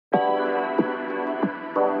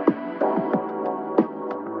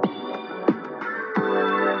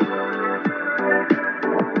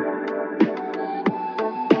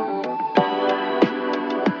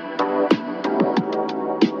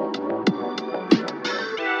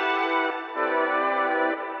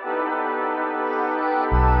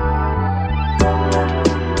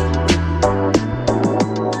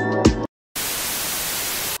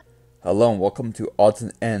Hello and welcome to Odds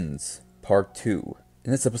and Ends, Part 2.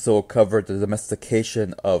 In this episode we'll cover the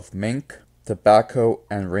domestication of mink, tobacco,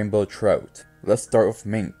 and rainbow trout. Let's start with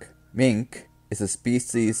mink. Mink is a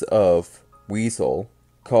species of weasel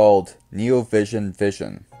called Neovision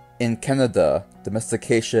vision. In Canada,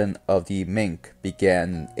 domestication of the mink began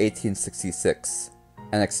in 1866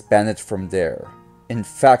 and expanded from there. In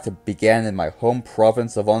fact, it began in my home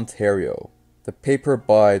province of Ontario. The paper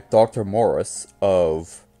by Dr. Morris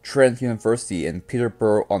of Trent University in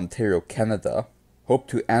Peterborough, Ontario, Canada, hoped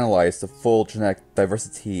to analyze the full genetic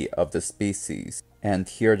diversity of the species, and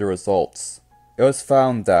here are the results. It was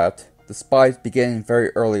found that, despite beginning very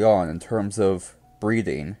early on in terms of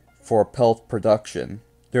breeding for pelt production,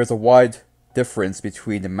 there is a wide difference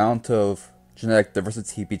between the amount of genetic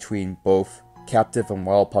diversity between both captive and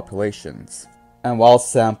wild populations, and wild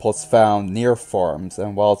samples found near farms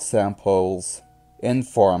and wild samples in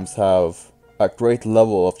farms have a great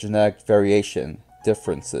level of genetic variation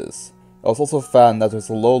differences. It was also found that there's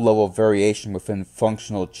a low level of variation within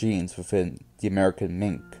functional genes within the American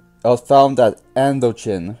mink. It was found that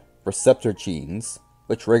androgen receptor genes,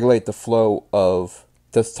 which regulate the flow of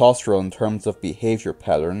testosterone in terms of behavior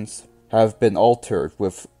patterns, have been altered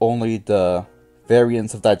with only the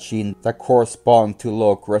variants of that gene that correspond to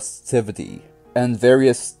low aggressivity. And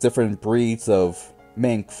various different breeds of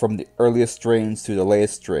mink, from the earliest strains to the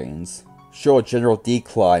latest strains, show a general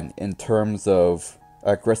decline in terms of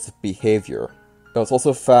aggressive behavior. It was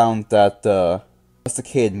also found that the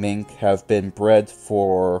domesticated mink have been bred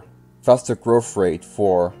for faster growth rate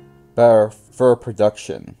for better fur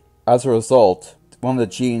production. As a result, one of the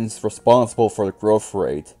genes responsible for the growth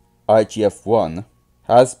rate, IGF-1,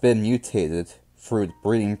 has been mutated through the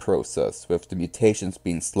breeding process, with the mutations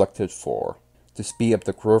being selected for to speed up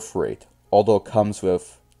the growth rate, although it comes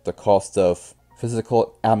with the cost of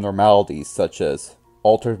physical abnormalities such as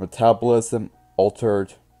altered metabolism,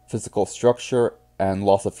 altered physical structure, and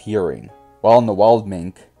loss of hearing. While in the wild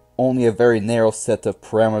mink, only a very narrow set of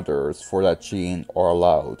parameters for that gene are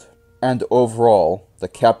allowed. And overall, the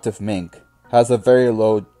captive mink has a very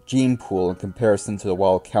low gene pool in comparison to the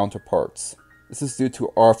wild counterparts. This is due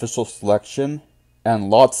to artificial selection and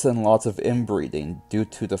lots of inbreeding due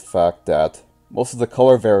to the fact that most of the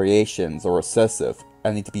color variations are recessive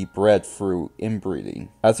and need to be bred through inbreeding,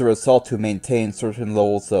 as a result to maintain certain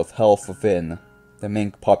levels of health within the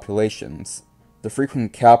mink populations. The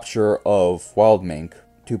frequent capture of wild mink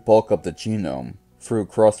to bulk up the genome through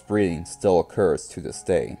crossbreeding still occurs to this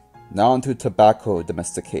day. Now onto tobacco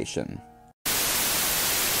domestication.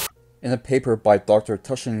 In a paper by Dr.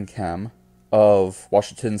 Tushingham of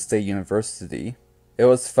Washington State University, it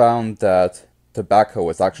was found that tobacco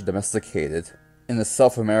was actually domesticated in the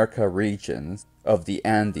South America regions of the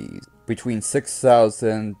Andes between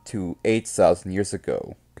 6,000 to 8,000 years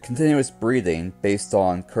ago. Continuous breeding based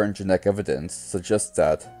on current genetic evidence suggests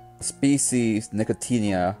that the species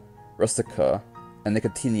Nicotiana rustica and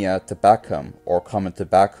Nicotiana tabacum, or common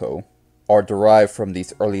tobacco, are derived from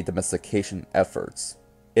these early domestication efforts.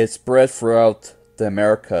 It spread throughout the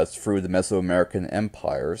Americas through the Mesoamerican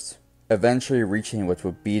empires, eventually reaching what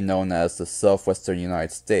would be known as the southwestern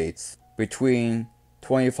United States between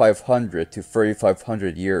 2500 to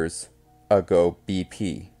 3500 years ago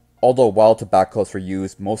BP, although wild tobaccos were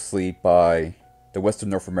used mostly by the Western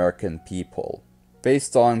North American people.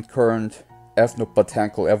 Based on current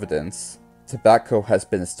ethnobotanical evidence, tobacco has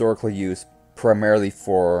been historically used primarily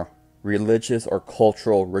for religious or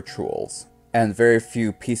cultural rituals, and very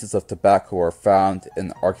few pieces of tobacco are found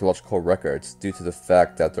in archaeological records due to the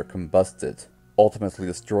fact that they're combusted, ultimately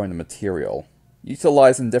destroying the material.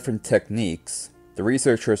 Utilizing different techniques, the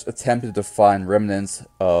researchers attempted to find remnants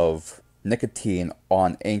of nicotine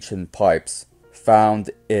on ancient pipes found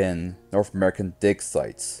in North American dig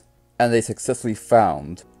sites, and they successfully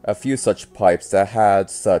found a few such pipes that had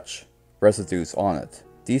such residues on it.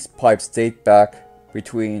 These pipes date back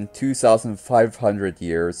between 2,500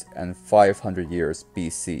 years and 500 years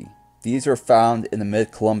BC. These are found in the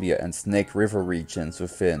Mid-Columbia and Snake River regions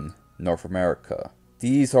within North America.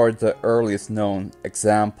 These are the earliest known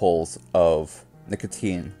examples of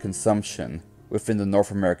nicotine consumption within the North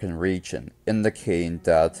American region, indicating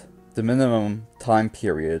that the minimum time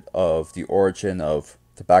period of the origin of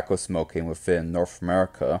tobacco smoking within North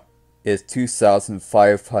America is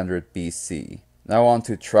 2,500 BC. Now on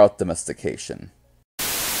to trout domestication.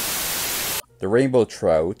 The rainbow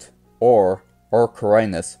trout, or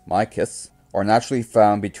Orcorhinus micus, are naturally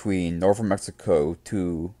found between northern Mexico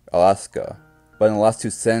to Alaska, but in the last 2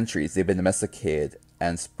 centuries they've been domesticated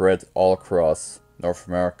and spread all across North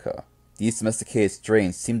America. These domesticated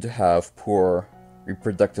strains seem to have poor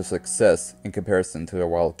reproductive success in comparison to their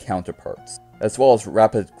wild counterparts, as well as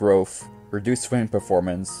rapid growth, reduced swimming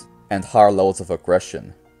performance, and higher levels of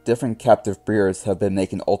aggression. Different captive breeders have been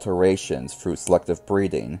making alterations through selective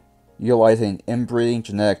breeding, utilizing inbreeding,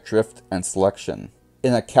 genetic drift, and selection.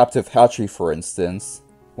 In a captive hatchery, for instance,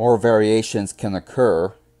 more variations can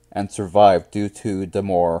occur and survive due to the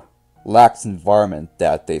more lax environment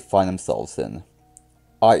that they find themselves in,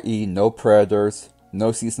 i.e. no predators,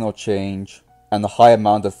 no seasonal change, and a high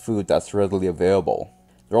amount of food that's readily available.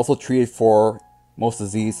 They're also treated for most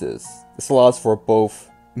diseases. This allows for both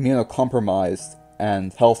immunocompromised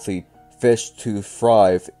and healthy fish to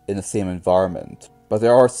thrive in the same environment. But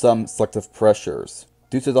there are some selective pressures.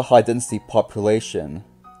 Due to the high density population,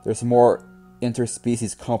 there's more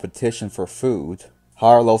interspecies competition for food,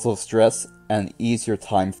 higher levels of stress, and easier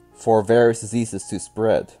time for various diseases to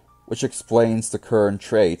spread, which explains the current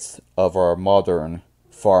traits of our modern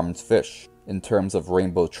farmed fish in terms of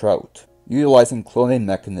rainbow trout. Utilizing cloning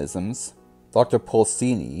mechanisms, Dr.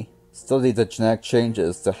 Polsini studied the genetic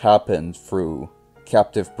changes that happened through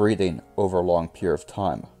captive breeding over a long period of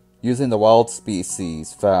time, using the wild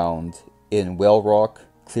species found in Whale Rock,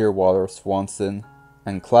 Clearwater, Swanson,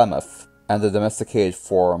 and Klamath, and the domesticated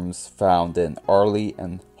forms found in Arley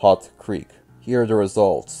and Hot Creek. Here are the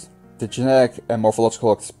results. The genetic and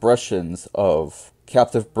morphological expressions of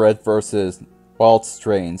captive bred versus wild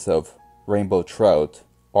strains of rainbow trout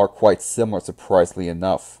are quite similar, surprisingly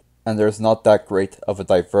enough, and there's not that great of a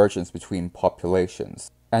divergence between populations.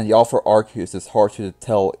 And the author argues it's hard to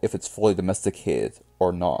tell if it's fully domesticated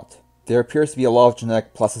or not. There appears to be a lot of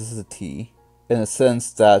genetic plasticity, in a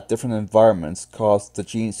sense that different environments cause the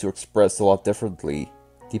genes to express a lot differently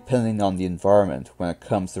depending on the environment when it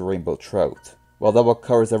comes to rainbow trout. Well, that about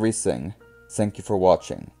covers everything. Thank you for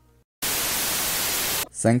watching.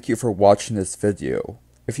 Thank you for watching this video.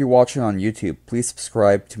 If you're watching on YouTube, please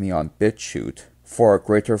subscribe to me on BitChute for a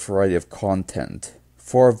greater variety of content,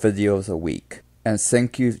 4 videos a week. And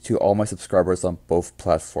thank you to all my subscribers on both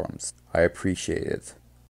platforms. I appreciate it.